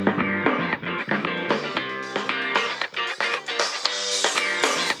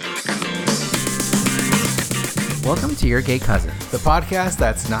Welcome to Your Gay Cousins. The podcast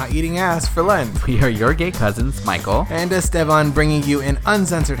that's not eating ass for Lent. We are your gay cousins, Michael And Esteban, bringing you an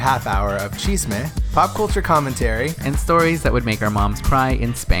uncensored half hour of chisme, pop culture commentary, and stories that would make our moms cry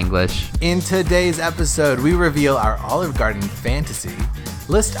in Spanglish. In today's episode, we reveal our Olive Garden fantasy,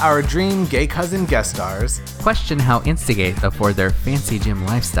 list our dream gay cousin guest stars, Question how Instigate afford their fancy gym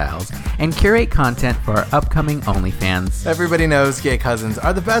lifestyles, and curate content for our upcoming OnlyFans. Everybody knows gay cousins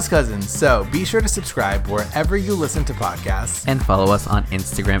are the best cousins, so be sure to subscribe wherever you listen to podcasts. And follow us on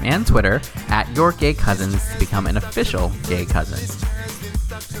Instagram and Twitter at Your Gay Cousins to become an official gay cousin.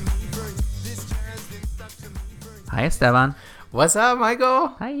 Hi, Esteban. What's up, Michael?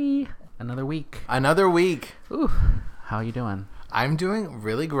 Hi. Another week. Another week. Ooh, how you doing? I'm doing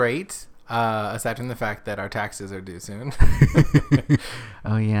really great, aside from the fact that our taxes are due soon.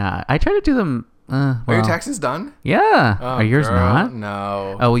 Oh, yeah. I try to do them. Are your taxes done? Yeah. Oh, Are yours girl, not?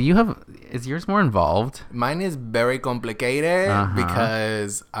 No. Oh, well, you have. Is yours more involved? Mine is very complicated Uh-huh.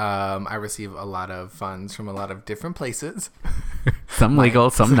 because I receive a lot of funds from a lot of different places. Some legal,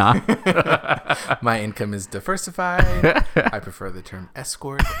 some not. My income is diversified. I prefer the term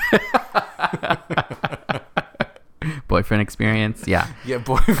escort. Boyfriend experience. Yeah. Yeah,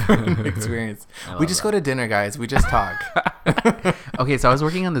 boyfriend experience. We just go to dinner, guys. We just talk. Okay, so I was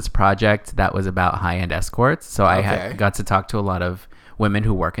working on this project that was about high-end escorts. So I got to talk to a lot of women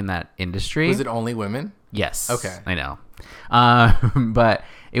who work in that industry. Was it only women? Yes. Okay. I know. But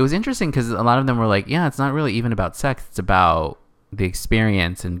it was interesting because a lot of them were like, yeah, it's not really even about sex. It's about the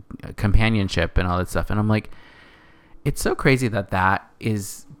experience and companionship and all that stuff. And I'm like, it's so crazy that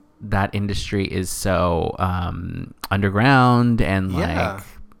industry is so underground and like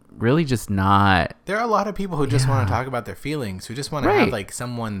really just not. There are a lot of people who just want to talk about their feelings, who just want to have like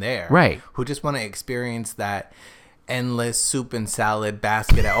someone there, right? Who just want to experience that endless soup and salad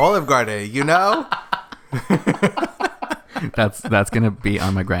basket at Olive Garden, you know? That's gonna be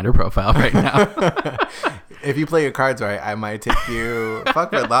on my Grindr profile right now. If you play your cards right, I might take you.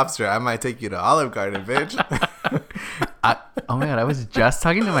 Fuck Red Lobster. I might take you to Olive Garden, bitch. Oh my god, I was just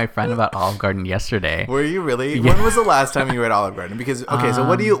talking to my friend about Olive Garden yesterday. Were you really? Yeah. When was the last time you were at Olive Garden? Because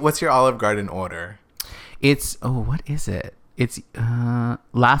so what's your Olive Garden order? It's what is it? It's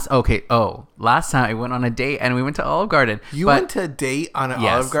last time I went on a date and we went to Olive Garden. You went to a date on an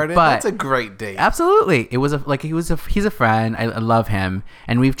Olive Garden? That's a great date. Absolutely. It was he's a friend. I love him,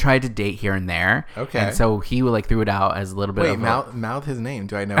 and we've tried to date here and there. Okay. And so he like threw it out as a little bit. Mouth his name.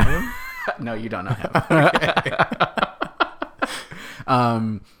 Do I know him? No, you don't know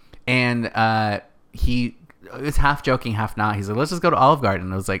him. He was half joking, half not. He's like, let's just go to Olive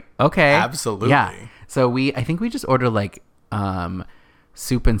Garden. I was like, okay. Absolutely. Yeah. So I think we just ordered like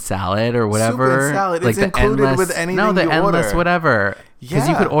soup and salad or whatever. Soup and salad. Like it's included with anything you order. No, the endless whatever. Because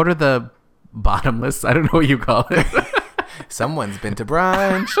you could order the bottomless. I don't know what you call it. Someone's been to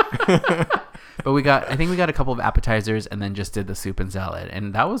brunch. But I think we got a couple of appetizers and then just did the soup and salad.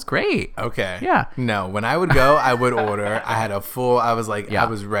 And that was great. Okay. Yeah. No, when I would go, I would order. I was like, I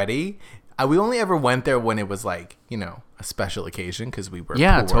was ready. We only ever went there when it was like, a special occasion because we were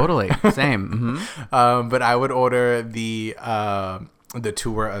poor. Totally. Same. Mm-hmm. But I would order the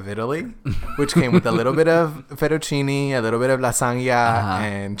tour of Italy, which came with a little bit of fettuccine, a little bit of lasagna,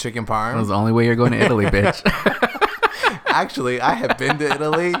 and chicken parm. That was the only way you're going to Italy, bitch. Actually, I have been to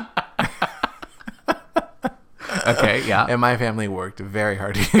Italy. Okay, yeah. And my family worked very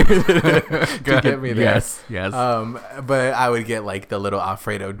hard to get me there. Yes. But I would get like the little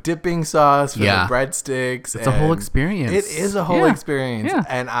Alfredo dipping sauce for the breadsticks. It's a whole experience. It is a whole experience. Yeah.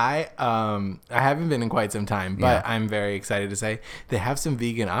 And I haven't been in quite some time, but I'm very excited to say they have some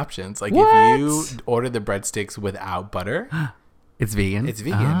vegan options. Like if you order the breadsticks without butter, it's vegan. It's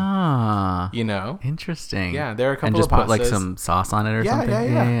vegan. Ah, interesting. Yeah, there are a couple and just of pastas. put like some sauce on it or something.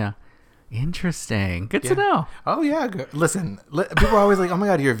 Yeah. Interesting. Good to know. Oh, yeah. Listen, people are always like, oh, my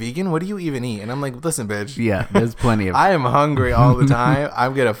God, you're vegan? What do you even eat? And I'm like, listen, bitch. Yeah, there's plenty of... I am hungry all the time.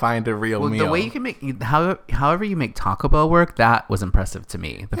 I'm going to find a real meal. The way you can make... However you make Taco Bell work, that was impressive to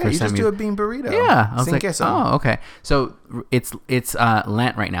me. The first you time just do a bean burrito. Yeah. I was Sin like, queso. oh, okay. So it's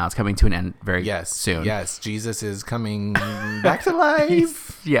Lent right now. It's coming to an end very soon. Yes. Jesus is coming back to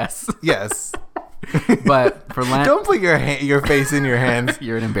life. Yes. Yes. But for Lent... Don't put your face in your hands.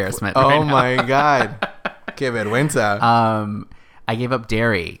 You're an embarrassment. Oh, my God. Que vergüenza. I gave up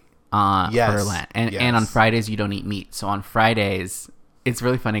dairy for Lent. And on Fridays, you don't eat meat. So on Fridays, it's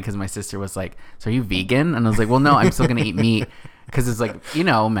really funny because my sister was like, so are you vegan? And I was like, well, no, I'm still going to eat meat. Because it's like,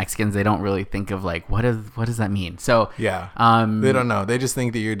 Mexicans, they don't really think of like, what does that mean? So yeah, they don't know. They just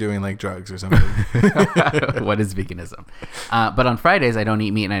think that you're doing like drugs or something. What is veganism? But on Fridays, I don't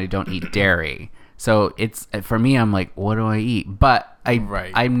eat meat and I don't eat dairy. So it's for me. I'm like, what do I eat? But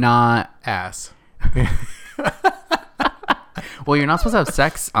I'm not ass. Well, you're not supposed to have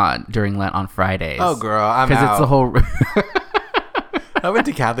sex during Lent on Fridays. Oh, girl, I'm out. Because it's the whole. I went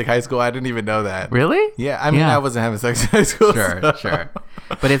to Catholic high school. I didn't even know that. Really? Yeah. I mean, I wasn't having sex in high school. Sure.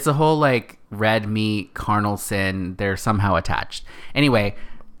 But it's a whole like red meat, carnal sin. They're somehow attached. Anyway.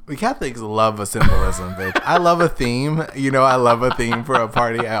 The Catholics love a symbolism, bitch. I love a theme. I love a theme for a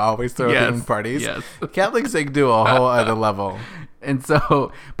party. I always throw themed parties. Yes. Catholics do a whole other level. And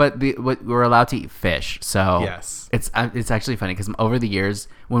so, but we're allowed to eat fish. So yes, it's actually funny because over the years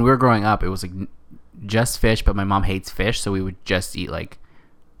when we were growing up, it was like just fish. But my mom hates fish, so we would just eat like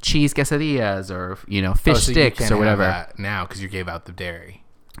cheese quesadillas or fish sticks or whatever. Have that now because you gave out the dairy.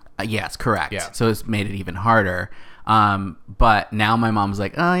 Yes, correct. Yeah. So it's made it even harder. But now my mom's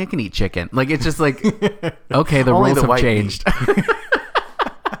like, oh, you can eat chicken. Like it's just like, okay, the rules have changed.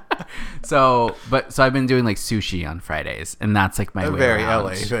 So I've been doing like sushi on Fridays, and that's like my way very around.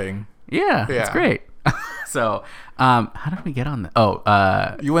 LA thing. Yeah, it's great. So, how did we get on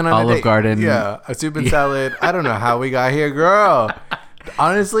the? You went on Olive a date. Garden. Yeah, a soup and salad. I don't know how we got here, girl.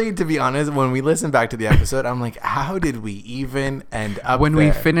 Honestly, to be honest, when we listen back to the episode, I'm like, how did we even end up when there?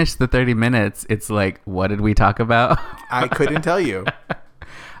 we finished the 30 minutes, it's like, what did we talk about? I couldn't tell you.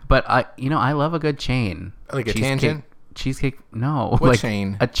 But I love a good chain. Like a tangent? Cheesecake? No. What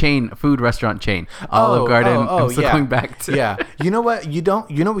chain? A chain, a food restaurant chain. Olive Garden. I'm still going back to. Yeah. You know what? You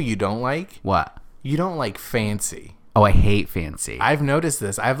know what you don't like? What? You don't like fancy. Oh, I hate fancy. I've noticed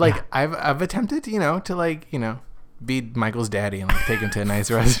this. I've attempted, to be Michael's daddy and like take him to a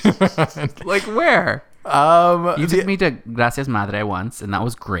nice restaurant. Like where? You took me to Gracias Madre once, and that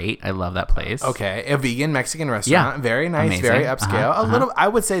was great. I love that place. Okay, a vegan Mexican restaurant. Yeah. Very nice, amazing. Very upscale. A little. I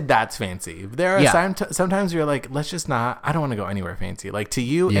would say that's fancy. There are sometimes you're like, let's just not. I don't want to go anywhere fancy. Like to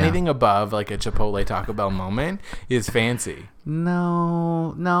you, anything above like a Chipotle Taco Bell moment is fancy.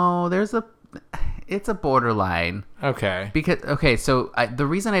 No. It's a borderline. Okay. So the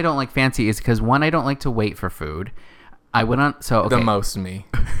reason I don't like fancy is because one, I don't like to wait for food. I went on the most me.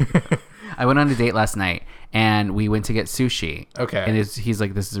 I went on a date last night and we went to get sushi. Okay. And he's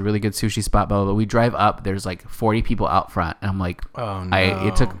like, this is a really good sushi spot, blah, blah, blah. We drive up. There's like 40 people out front. And I'm like, oh, no.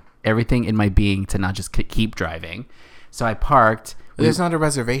 It took everything in my being to not just keep driving. So I parked. There's not a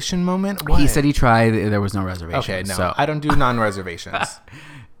reservation moment? What? He said he tried. There was no reservation. Okay, no. So. I don't do non-reservations.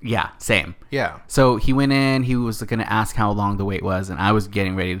 Yeah, same. Yeah. So he went in. He was going to ask how long the wait was. And I was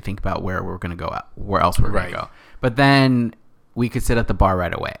getting ready to think about where we're going to go, where else we're going to go. But then we could sit at the bar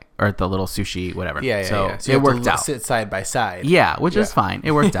right away or at the little sushi, whatever. Yeah. So it worked out. Sit side by side. Yeah, which is fine.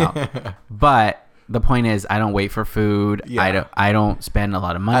 It worked out. But the point is, I don't wait for food. Yeah. I don't spend a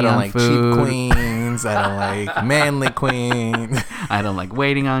lot of money on food. I don't like cheap queens. I don't like manly queens. I don't like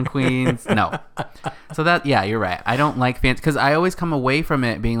waiting on queens. No. So you're right. I don't like fancy because I always come away from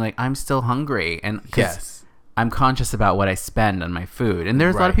it being like, I'm still hungry. And I'm conscious about what I spend on my food. And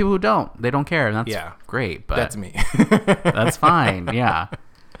there's a lot of people who don't. They don't care. And that's great. But that's me. That's fine. Yeah.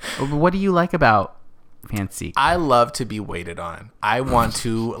 What do you like about fancy? I love to be waited on. I want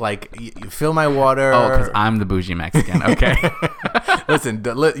to fill my water. Oh, because I'm the bougie Mexican. Okay. Listen,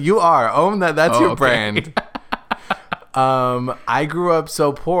 you are. Own that. That's your brand. I grew up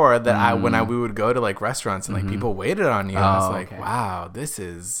so poor that when we would go to like restaurants and like people waited on you. I was like, wow, this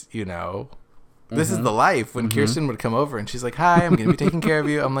is this is the life. When Kirsten would come over and she's like, hi, I'm going to be taking care of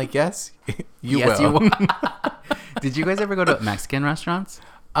you. I'm like, yes, you will. Did you guys ever go to Mexican restaurants?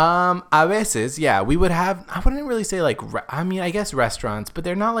 A veces, yeah. We would have, I wouldn't really say like, I guess restaurants, but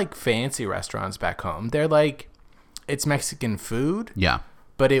they're not like fancy restaurants back home. They're like, it's Mexican food. Yeah.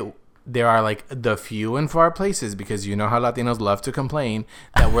 But there are like the few and far places, because you know how Latinos love to complain,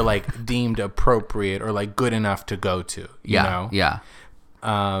 that were like deemed appropriate or like good enough to go to, you know? Yeah.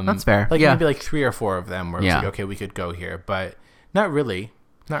 That's fair. Like maybe like 3 or 4 of them where it's like, okay, we could go here, but not really.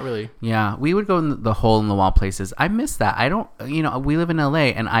 Not really. Yeah, we would go in the hole in the wall places. I miss that. I don't, we live in LA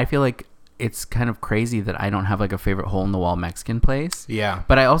and I feel like it's kind of crazy that I don't have like a favorite hole in the wall Mexican place. Yeah.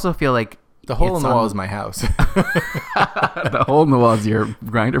 But I also feel like the hole in the wall is my house. The hole in the wall is your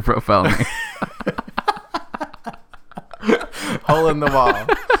Grindr profile name. Hole in the wall.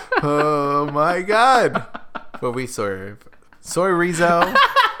 Oh my God. What we serve. Soy Rizo.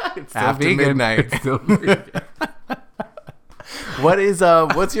 After vegan. midnight. It's still vegan.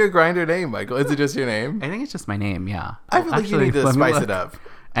 What's your Grindr name, Michael? Is it just your name? I think it's just my name, yeah. I feel like you need to spice it up.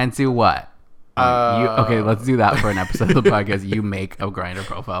 And do what? Okay, let's do that for an episode of the podcast. You make a Grindr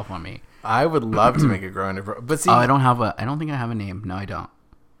profile for me. I would love to make a Grindr profile. But see, I don't think I have a name. No, I don't.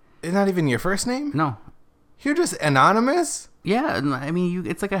 It's not even your first name? No. You're just anonymous? Yeah, I mean,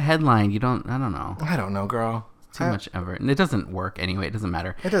 it's like a headline. I don't know. I don't know, girl. Too much effort. And it doesn't work anyway. It doesn't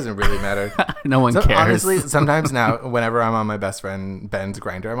matter. It doesn't really matter. No one cares. Honestly, sometimes now, whenever I'm on my best friend Ben's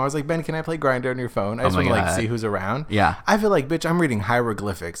Grindr, I'm always like, Ben, can I play Grindr on your phone? I just want to like see who's around. Yeah. I feel like, bitch, I'm reading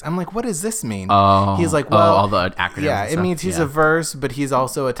hieroglyphics. I'm like, what does this mean? Oh. He's like, well, all the acronyms. Yeah, it means he's a verse, but he's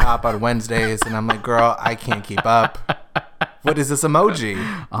also a top on Wednesdays. And I'm like, girl, I can't keep up. What is this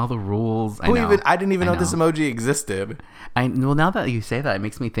emoji? All the rules. I didn't even know this emoji existed. Well, now that you say that, it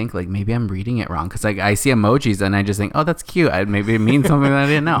makes me think like maybe I'm reading it wrong because like I see emojis and I just think, oh, that's cute. Maybe it means something that I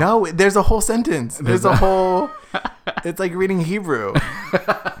didn't know. No, there's a whole sentence. There's a whole. It's like reading Hebrew.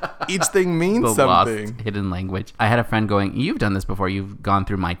 Each thing means something. Lost hidden language. I had a friend going, you've done this before. You've gone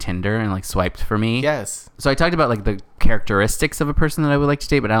through my Tinder and like swiped for me. Yes. So I talked about like the characteristics of a person that I would like to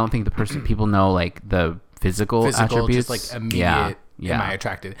date, but I don't think the person people know like the physical attributes. Just like immediate. Yeah. Am I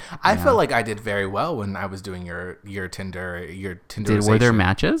attracted? I felt like I did very well when I was doing your Tinder. Were there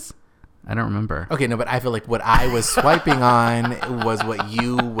matches? I don't remember. Okay, no, but I feel like what I was swiping on was what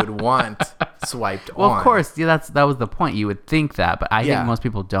you would want swiped on. Well, of course, yeah, that was the point. You would think that, but I think most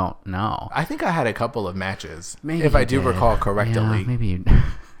people don't know. I think I had a couple of matches, if I do recall correctly. Yeah,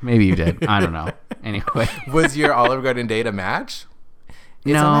 maybe you did. I don't know. Anyway, was your Olive Garden date a match?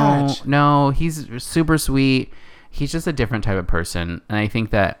 No, he's super sweet. He's just a different type of person, and I think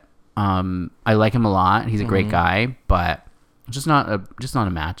that I like him a lot. He's a great guy, but just not a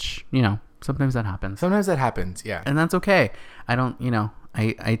match. You know, sometimes that happens. Yeah, and that's okay. I don't.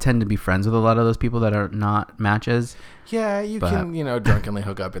 I tend to be friends with a lot of those people that are not matches. Yeah, you can drunkenly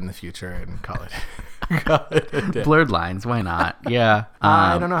hook up in the future and call it a day. Blurred lines. Why not? Yeah.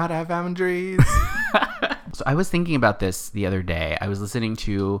 I don't know how to have boundaries. So I was thinking about this the other day. I was listening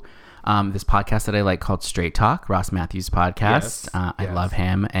to this podcast that I like called Straight Talk, Ross Matthews' podcast. I love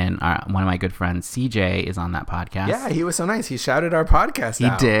him. And one of my good friends, CJ, is on that podcast. Yeah, he was so nice. He shouted our podcast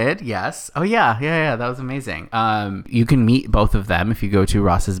out. He did, yes. Oh, yeah. That was amazing. You can meet both of them if you go to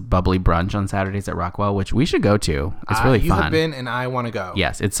Ross's Bubbly Brunch on Saturdays at Rockwell, which we should go to. It's really fun. You have been, and I want to go.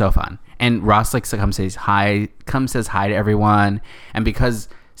 Yes, it's so fun. And Ross says hi to everyone. And because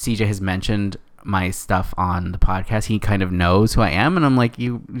CJ has mentioned my stuff on the podcast, he kind of knows who I am, and I'm like,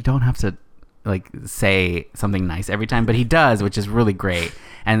 you don't have to like say something nice every time, but he does, which is really great.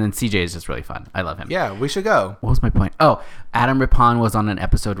 And then CJ is just really fun. I love him. Yeah, we should go. What was my point? Oh, Adam Rippon was on an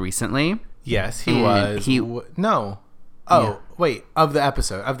episode recently. Yes, he was. No. Oh, yeah. Wait, of the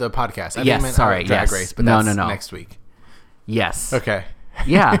episode of the podcast. I yes, sorry, Drag Race, but that's next week. Yes. Okay.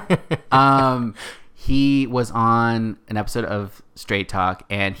 Yeah. He was on an episode of Straight Talk,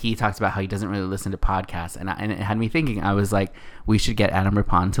 and he talks about how he doesn't really listen to podcasts. And it had me thinking, I was like, we should get Adam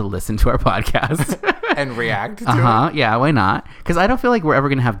Rippon to listen to our podcast. And react to it? Yeah, why not? Because I don't feel like we're ever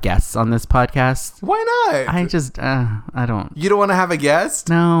going to have guests on this podcast. Why not? I just, I don't. You don't want to have a guest?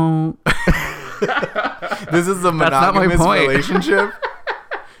 No. This is a monogamous relationship?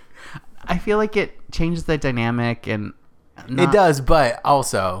 I feel like it changes the dynamic, and it does, but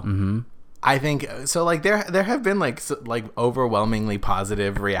also... Mm-hmm. I think so. Like there have been like overwhelmingly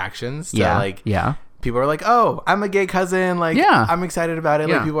positive reactions. To, people are like, "Oh, I'm a gay cousin." Like, I'm excited about it.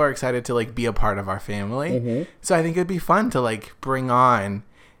 Like, people are excited to like be a part of our family. Mm-hmm. So I think it'd be fun to like bring on,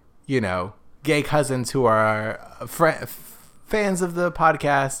 gay cousins who are fans of the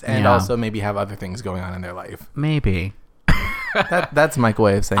podcast and also maybe have other things going on in their life. Maybe. That's Mike's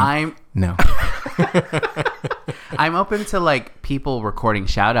way of saying no. I'm open to like people recording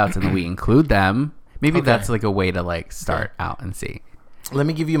shout outs and then we include them. Maybe that's like a way to like start out and see. Let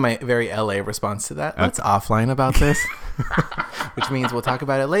me give you my very LA response to that. Let's offline about this. Which means we'll talk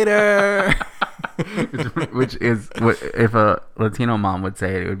about it later. Which is what if a Latino mom would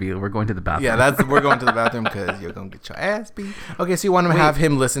say, it would be, we're going to the bathroom. Yeah, we're going to the bathroom because you're going to get your ass beat. Okay, so you want to have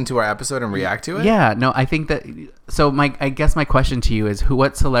him listen to our episode and react to it? Yeah, no, I think that, so I guess my question to you is,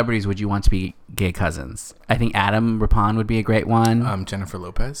 what celebrities would you want to be gay cousins? I think Adam Rippon would be a great one. Jennifer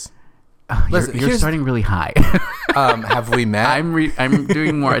Lopez. You're starting really high. Have we met? I'm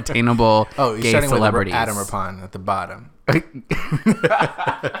doing more attainable gay celebrities. With Adam Rippon at the bottom.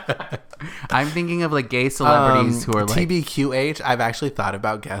 I'm thinking of like gay celebrities who are like TBQH. I've actually thought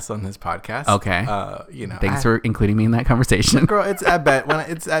about guests on this podcast. Okay. Thanks for including me in that conversation. Girl, it's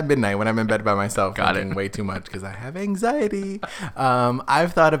at midnight when I'm in bed by myself. Thinking way too much because I have anxiety.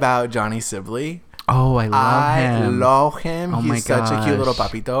 I've thought about Johnny Sibley. Oh, I love him. Oh, he's such a cute little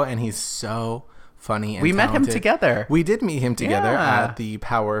papito, and he's so funny and we talented. met him together. We did meet him together at the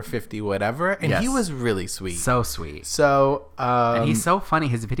Power 50 whatever, and he was really sweet. So sweet. So and he's so funny.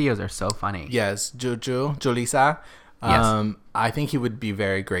 His videos are so funny. Yes, Julissa. Yes. I think he would be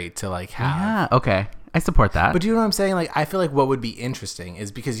very great to like have. Yeah. Okay. I support that. But do you know what I'm saying? Like, I feel like what would be interesting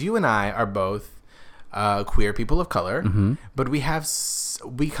is because you and I are both queer people of color, but we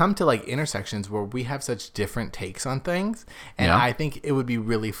come to like intersections where we have such different takes on things, and I think it would be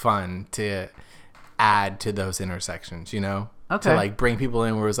really fun to add to those intersections, you know? Okay. To like bring people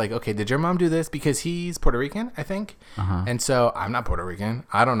in where it's like, okay, did your mom do this? Because he's Puerto Rican, I think. And so I'm not Puerto Rican.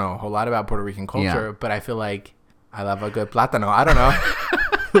 I don't know a whole lot about Puerto Rican culture, but I feel like I love a good plátano. I don't know.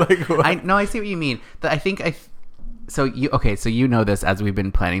 Like, I see what you mean. So you know this as we've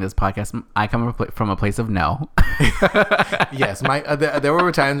been planning this podcast. I come from a place of no. Yes, there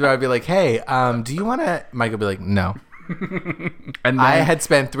were times where I'd be like, hey, do you want to? Mike would be like, no. And then, I had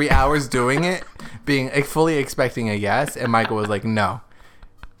spent 3 hours doing it, being fully expecting a yes, and Michael was like, no.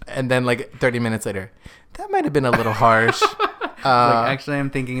 And then like 30 minutes later, that might have been a little harsh. Actually, I'm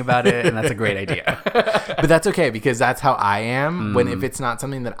thinking about it, and that's a great idea. But that's okay, because that's how I am. If it's not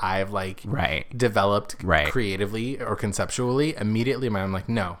something that I've like developed creatively or conceptually, immediately I'm like,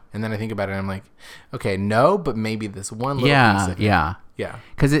 no. And then I think about it, and I'm like, okay, no, but maybe this one little piece of it. Yeah.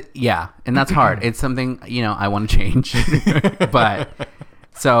 Because and that's hard. It's something, I want to change.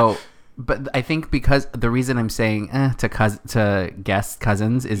 But I think because the reason I'm saying to guest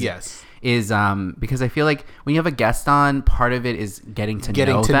cousins is because I feel like when you have a guest on, part of it is getting to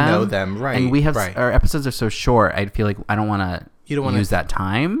know them, right? And we have our episodes are so short. I feel like I don't want to use that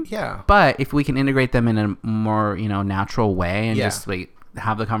time. Yeah. But if we can integrate them in a more natural way and just like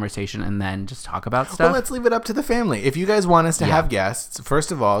have the conversation and then just talk about stuff. Well, let's leave it up to the family. If you guys want us to have guests,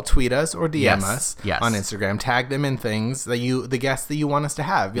 first of all, tweet us or DM us on Instagram. Tag them in things that the guests that you want us to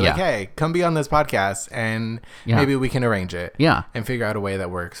have. Be like, hey, come be on this podcast, and maybe we can arrange it. Yeah. And figure out a way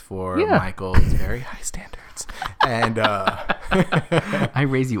that works for Michael's very high standards. And I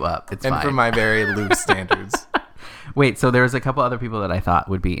raise you up. It's fine. And for my very loose standards. Wait, so there's a couple other people that I thought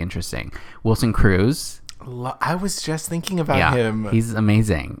would be interesting. Wilson Cruz. I was just thinking about him. He's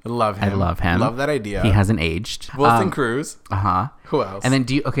amazing. Love him. I love him. Love that idea. He hasn't aged. Wilson Cruz. Who else? And then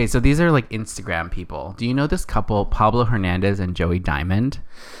so these are like Instagram people. Do you know this couple, Pablo Hernandez and Joey Diamond?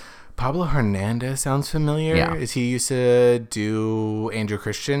 Pablo Hernandez sounds familiar. Yeah. Is he used to do Andrew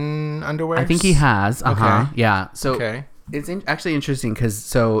Christian underwear? I think he has. Okay. Yeah. So it's actually interesting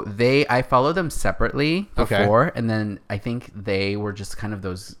because I followed them separately before, and then I think they were just kind of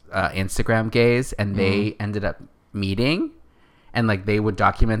those Instagram gays, and they ended up meeting, and like they would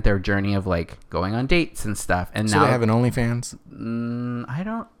document their journey of like going on dates and stuff. And now they have an OnlyFans. I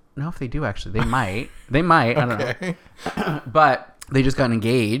don't know if they do actually. They might. I don't know. But they just got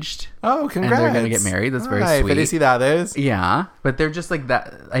engaged. Oh, congrats. And they're going to get married. That's very sweet. Felicidades. Yeah. But they're just like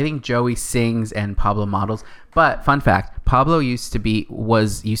that. I think Joey sings and Pablo models. But fun fact, Pablo used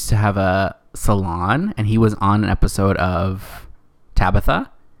to have a salon, and he was on an episode of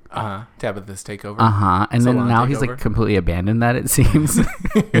Tabitha. Tabitha's Takeover. And then now he's like completely abandoned that, it seems.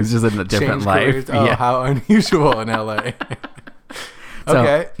 He's just in a different life. How unusual in LA. So,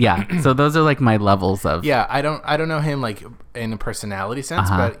 okay. So those are like my levels of. Yeah, I don't know him like in a personality sense,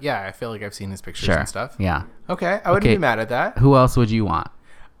 but I feel like I've seen his pictures and stuff. Yeah. Okay, I wouldn't be mad at that. Who else would you want?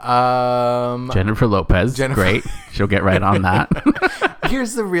 Jennifer Lopez. Great. She'll get right on that.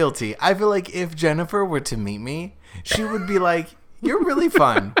 Here's the real tea. I feel like if Jennifer were to meet me, she would be like, "You're really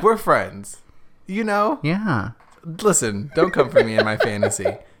fun. We're friends." You know? Yeah. Listen, don't come for me in my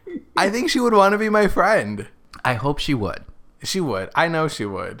fantasy. I think she would want to be my friend. I hope she would. She would. I know she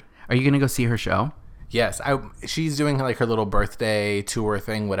would. Are you going to go see her show? Yes. She's doing like her little birthday tour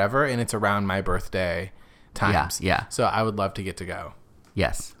thing, whatever, and it's around my birthday times. Yeah. So I would love to get to go.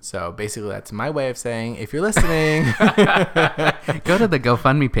 Yes. So basically that's my way of saying, if you're listening, go to the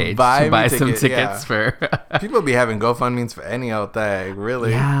GoFundMe page to buy some tickets for... People be having GoFundMes for any old thing,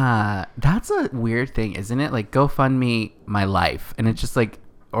 really. Yeah. That's a weird thing, isn't it? Like GoFundMe my life, and it's just like,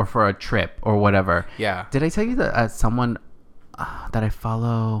 or for a trip or whatever. Yeah. Did I tell you that someone... that I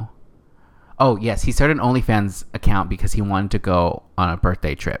follow. Oh yes, he started an OnlyFans account because he wanted to go on a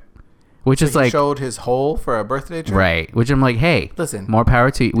birthday trip, which is like showed his hole for a birthday trip, right? Which I'm like, hey, listen, more power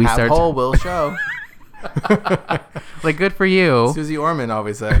to you. Hole will show. Like, good for you. Susie Orman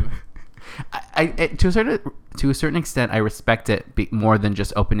always said. I to a certain extent, I respect it more than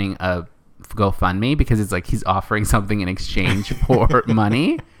just opening a GoFundMe, because it's like he's offering something in exchange for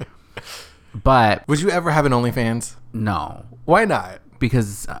money. But would you ever have an OnlyFans? No. Why not?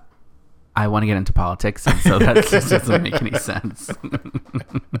 Because I want to get into politics, and so that just doesn't make any sense.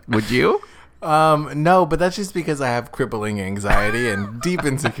 Would you? No, but that's just because I have crippling anxiety and deep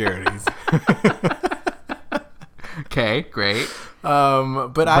insecurities. Okay, great.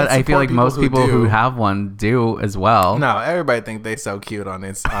 But I feel like most people who have one do as well. No, everybody think they so cute on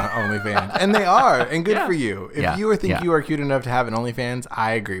OnlyFans, and they are, and good for you. If you think you are cute enough to have an OnlyFans,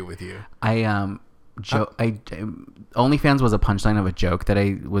 I agree with you. OnlyFans was a punchline of a joke that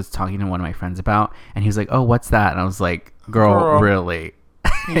I was talking to one of my friends about, and he was like, "Oh, what's that?" And I was like, "Girl. Really?"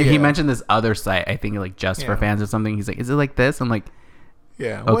 He mentioned this other site, I think like Just for Fans or something. He's like, "Is it like this?" I'm like,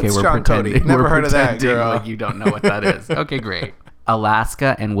 "Yeah." Okay, what's we're Sean pretending. Cody? Never we're heard of that, girl. Like you don't know what that is. Okay, great.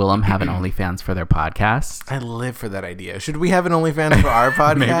 Alaska and Willem have an OnlyFans for their podcast. I live for that idea. Should we have an OnlyFans for our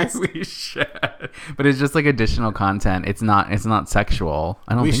podcast? Maybe we should. But it's just like additional content. It's not sexual.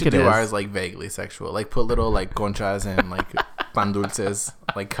 I don't think it is. We should do ours like vaguely sexual. Like put little like conchas and like pan dulces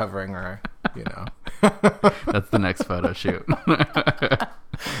like covering her, you know. That's the next photo shoot.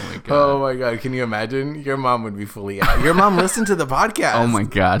 Oh my god, can you imagine? Your mom would be fully out. Your mom listened to the podcast. Oh my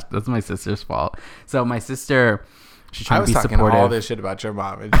gosh, that's my sister's fault. So my sister, she's trying to be supportive. I was talking all this shit about your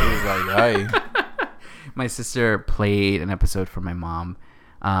mom, and she was like, "Hey." My sister played an episode for my mom.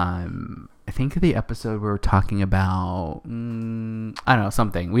 I think the episode we were talking about, I don't know,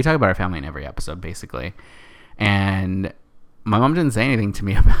 something. We talk about our family in every episode, basically. And my mom didn't say anything to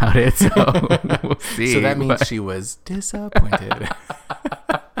me about it, so we'll see. So that means she was disappointed.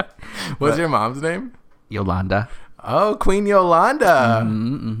 What's your mom's name? Yolanda. Oh, Queen Yolanda.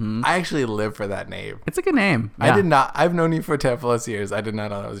 Mm-hmm. I actually live for that name. It's a good name. Yeah. I did not. I've known you for 10 plus years. I did not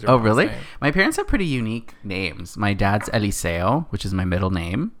know that was your mom's really? name. My parents have pretty unique names. My dad's Eliseo, which is my middle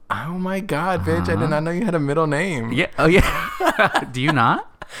name. Oh my God, bitch. I did not know you had a middle name. Yeah. Oh, yeah. Do you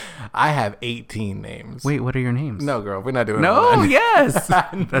not? I have 18 names. Wait, what are your names? No, girl. We're not doing that. Yes.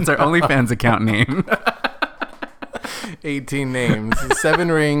 That's our OnlyFans account name. 18 names.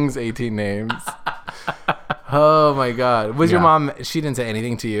 7 rings, 18 names. Oh my God. Was your mom, she didn't say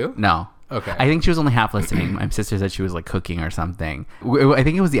anything to you? No. Okay. I think she was only half listening. My sister said she was like cooking or something. I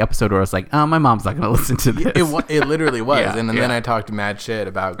think it was the episode where I was like, oh, my mom's not going to listen to this. It literally was. And then I talked mad shit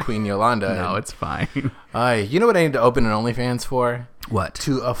about Queen Yolanda. No, it's fine. You know what I need to open an OnlyFans for? What?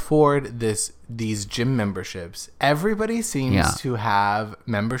 To afford these gym memberships. Everybody seems to have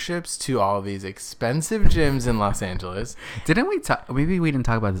memberships to all these expensive gyms in Los Angeles. Didn't we talk? Maybe we didn't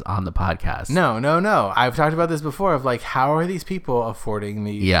talk about this on the podcast. No. I've talked about this before of like, how are these people affording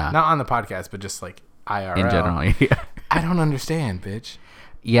these? Yeah. Not on the podcast, but just like IRL. In general, yeah. I don't understand, bitch.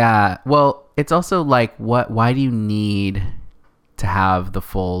 Yeah. Well, it's also like, why do you need to have the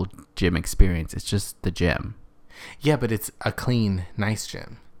full gym experience? It's just the gym. Yeah, but it's a clean, nice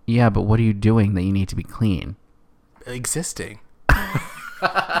gym. Yeah, but what are you doing that you need to be clean? Existing.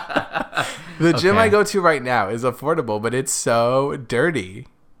 The gym I go to right now is affordable, but it's so dirty.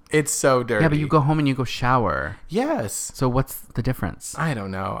 It's so dirty. Yeah, but you go home and you go shower. Yes. So what's the difference? I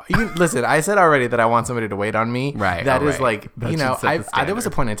don't know. Listen, I said already that I want somebody to wait on me. Right. That is like, you know, there was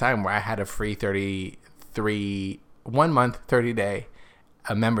a point in time where I had a free 1 month, 30 day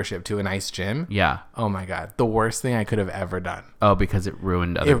a membership to a nice gym. Yeah. Oh my God. The worst thing I could have ever done. Oh, because it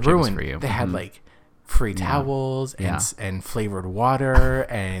ruined other gyms for you. They had like free towels and flavored water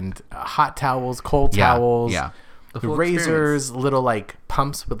and hot towels, cold towels. Yeah. The razors, little like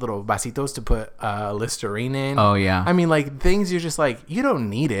pumps with little vasitos to put Listerine in. Oh yeah. I mean, like things you're just like, you don't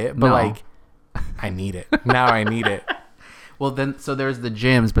need it, but like I need it. Now I need it. Well, then, so there's the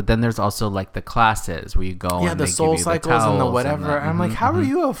gyms, but then there's also like the classes where you go and the they Soul give you Cycles and the whatever. I'm like, how are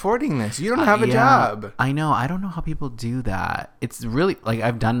you affording this? You don't have a job. I know. I don't know how people do that. It's really like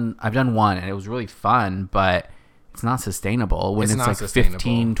I've done one and it was really fun, but it's not sustainable when it's like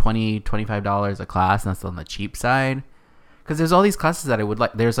 $15, $20, $25 a class, and that's on the cheap side. Because there's all these classes that I would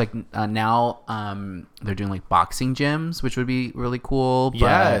like. There's like now they're doing like boxing gyms, which would be really cool.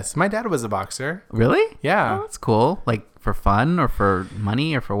 Yes, my dad was a boxer. Really? Yeah. Oh, that's cool. Like for fun or for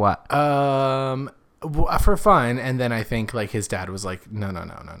money or for what? For fun. And then I think like his dad was like, no.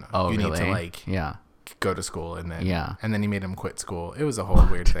 Oh, you really? need to like go to school, and then and then he made him quit school. It was a whole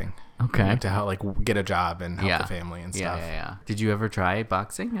weird thing. Okay. To help like get a job and help the family and stuff. Yeah. Did you ever try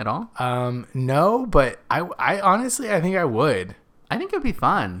boxing at all? No, but I honestly I think I would. I think it'd be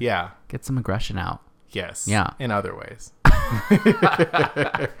fun. Yeah. Get some aggression out. Yes. Yeah. In other ways.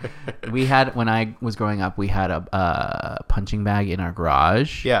 When I was growing up, we had a punching bag in our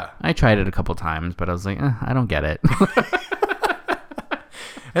garage. Yeah. I tried it a couple times, but I was like, I don't get it.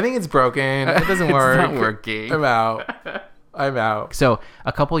 I think it's broken. It doesn't work. It's not working. I'm out. So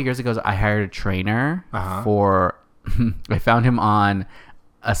a couple of years ago, I hired a trainer for. I found him on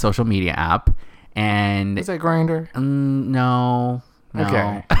a social media app, and is that Grindr? No.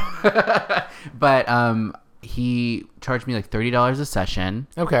 Okay. But he charged me like $30 a session.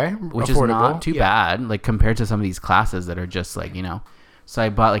 Okay. Which affordable. Is not too bad, like compared to some of these classes that are just like, you know. So I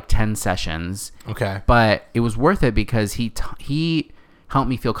bought like 10 sessions. Okay. But it was worth it because he helped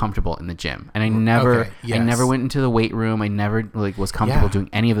me feel comfortable in the gym. And I never went into the weight room. I never like was comfortable doing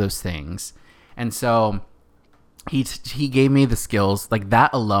any of those things. And so he gave me the skills. Like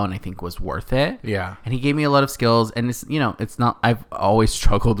that alone I think was worth it. Yeah. And he gave me a lot of skills, and it's, you know, it's not, I've always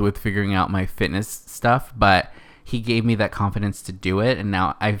struggled with figuring out my fitness stuff, but he gave me that confidence to do it, and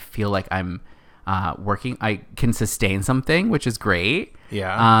now I feel like I'm working. I can sustain something, which is great.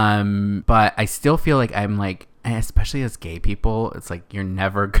 Yeah. But I still feel like I'm like, especially as gay people, it's like you're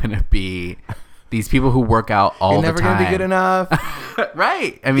never gonna be these people who work out all the time. You're never gonna be good enough.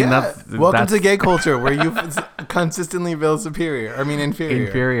 Right. I mean, welcome to gay culture where you consistently feel superior. I mean,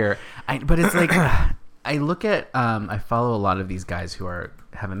 inferior. But it's like I look at I follow a lot of these guys who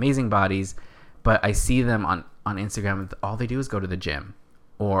have amazing bodies, but I see them on Instagram, and all they do is go to the gym,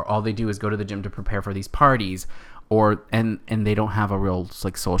 or all they do is go to the gym to prepare for these parties, or and they don't have a real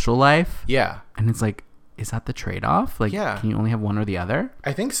like social life. Yeah. And it's like, is that the trade-off? Like, can you only have one or the other?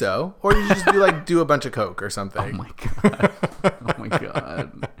 I think so. Or you just do a bunch of coke or something. Oh my god. Oh my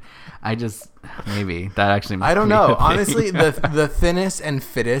god. Maybe that actually might I don't know. Honestly, the thinnest and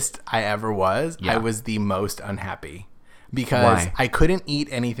fittest I ever was, I was the most unhappy because I couldn't eat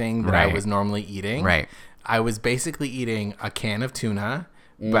anything that I was normally eating. Right. I was basically eating a can of tuna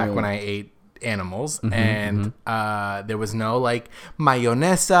back when I ate animals, and there was no like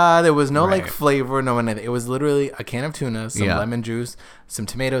mayonesa, there was no like flavor, no anything. It was literally a can of tuna, some lemon juice, some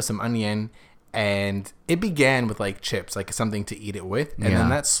tomatoes, some onion, and it began with like chips, like something to eat it with, and then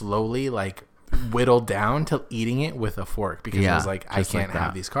that slowly like whittled down to eating it with a fork because I was like, I can't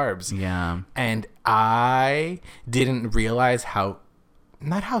have these carbs. And I didn't realize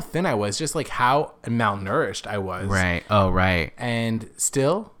not how thin I was, just like how malnourished I was. Right. Oh, right. And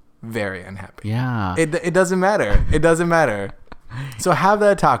still very unhappy. Yeah. It doesn't matter. It doesn't matter. So have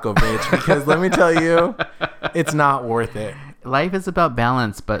that taco, bitch, because let me tell you, it's not worth it. Life is about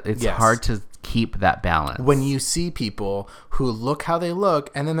balance, but it's hard to keep that balance. When you see people who look how they look,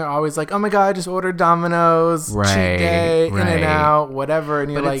 and then they're always like, oh my God, I just ordered Domino's, cheat day, In-N-Out, whatever.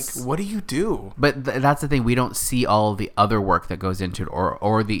 And you're like, what do you do? But that's the thing. We don't see all the other work that goes into it,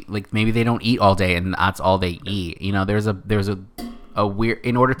 or the, like, maybe they don't eat all day and that's all they eat. You know, there's a weird,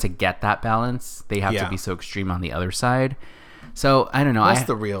 in order to get that balance, they have to be so extreme on the other side. So I don't know. What's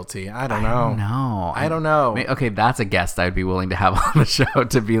the realty? I don't know. I don't know. Okay, that's a guest I'd be willing to have on the show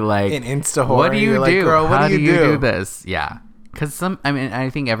to be like, an Insta whore. What do you do? Like, girl, How do you do this? Yeah, because I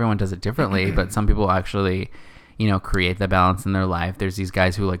think everyone does it differently, but some people actually, you know, create the balance in their life. There's these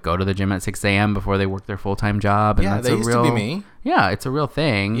guys who like go to the gym at 6 a.m. before they work their full-time job, and that's that used to be me. Yeah, it's a real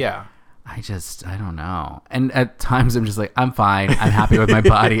thing. Yeah. I don't know. And at times I'm just like, I'm fine. I'm happy with my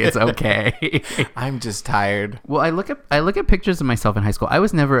body. It's okay. I'm just tired. Well, I look at pictures of myself in high school. I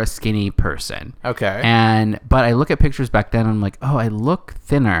was never a skinny person. Okay. But I look at pictures back then and I'm like, oh, I look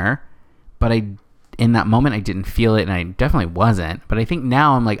thinner, but in that moment I didn't feel it, and I definitely wasn't. But I think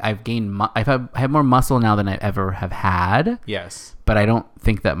now I'm like, I've gained I have more muscle now than I ever have had. Yes. But I don't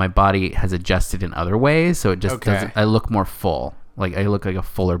think that my body has adjusted in other ways, so it just doesn't. I look more full. Like I look like a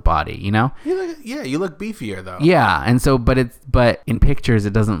fuller body, you know? You look beefier though. Yeah, and so but in pictures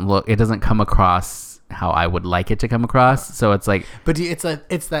it doesn't come across how I would like it to come across. So it's like, but it's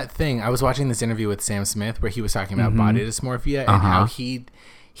that thing. I was watching this interview with Sam Smith where he was talking about body dysmorphia and how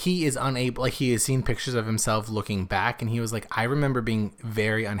he is unable, like he has seen pictures of himself looking back, and he was like, I remember being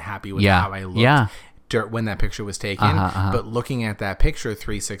very unhappy with how I looked when that picture was taken, but looking at that picture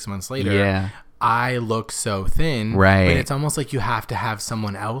 3-6 months later, I look so thin, right? But it's almost like you have to have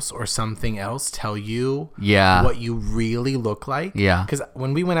someone else or something else tell you what you really look like. Yeah. Because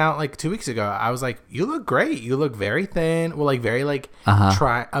when we went out like 2 weeks ago, I was like, you look great. You look very thin. Well, like very like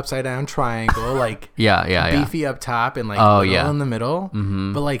upside down triangle, like beefy up top and like little in the middle.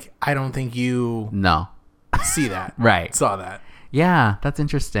 Mm-hmm. But like, I don't think you see that. Right. Saw that. Yeah, that's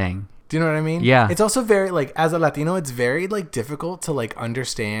interesting. Do you know what I mean? Yeah. It's also very, like, as a Latino, it's very, like, difficult to, like,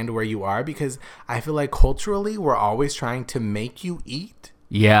 understand where you are, because I feel like culturally we're always trying to make you eat.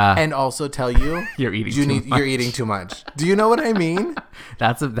 Yeah. And also tell you you're eating too much. Do you know what I mean?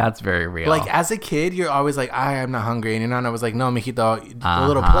 That's very real. Like, as a kid, you're always like, I'm not hungry. And your nana was like, no, mijito, a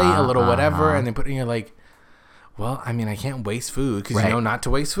little plate, a little whatever. And they put in, you're like, well, I mean, I can't waste food because you know not to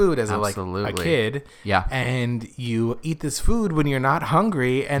waste food as a kid. Yeah. And you eat this food when you're not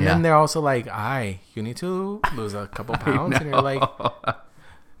hungry. And then they're also like, you need to lose a couple pounds. And you're like,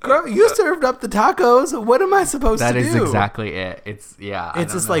 girl, you served up the tacos. What am I supposed to do? That is exactly it. It's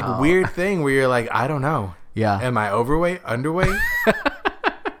this like weird thing where you're like, I don't know. Yeah. Am I overweight, underweight?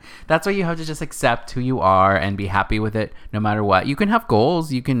 That's why you have to just accept who you are and be happy with it no matter what. You can have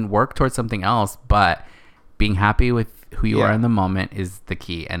goals, you can work towards something else, but being happy with who you are in the moment is the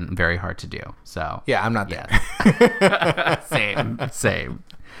key and very hard to do. So yeah, I'm not there. Same.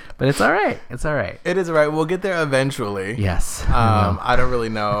 But it's all right. It's all right. It is all right. We'll get there eventually. Yes. I don't really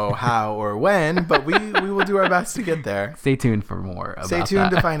know how or when, but we will do our best to get there. Stay tuned for more about Stay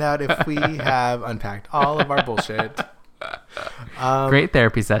tuned to find out if we have unpacked all of our bullshit. Great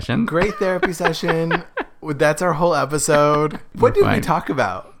therapy session. Great therapy session. That's our whole episode. What did we talk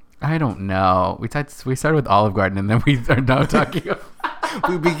about? I don't know. We started with Olive Garden and then we are now talking about...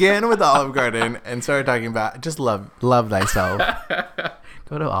 We began with Olive Garden and started talking about just love thyself.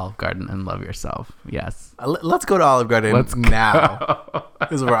 Go to Olive Garden and love yourself. Yes. Let's go to Olive Garden now.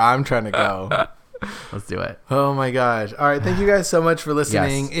 This is where I'm trying to go. Let's do it. Oh my gosh. All right. Thank you guys so much for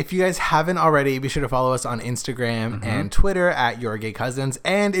listening. Yes. If you guys haven't already, be sure to follow us on Instagram and Twitter at Your Gay Cousins.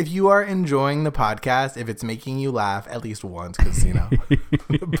 And if you are enjoying the podcast, if it's making you laugh at least once, because, you know,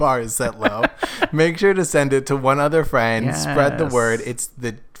 the bar is set low, make sure to send it to one other friend. Yes. Spread the word. It's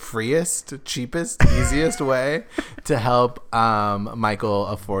the freest, cheapest, easiest way to help Michael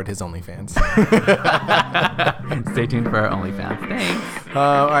afford his OnlyFans. Stay tuned for our OnlyFans. Thanks.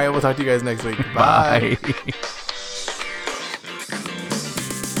 All right. We'll talk to you guys next week. Bye. Bye.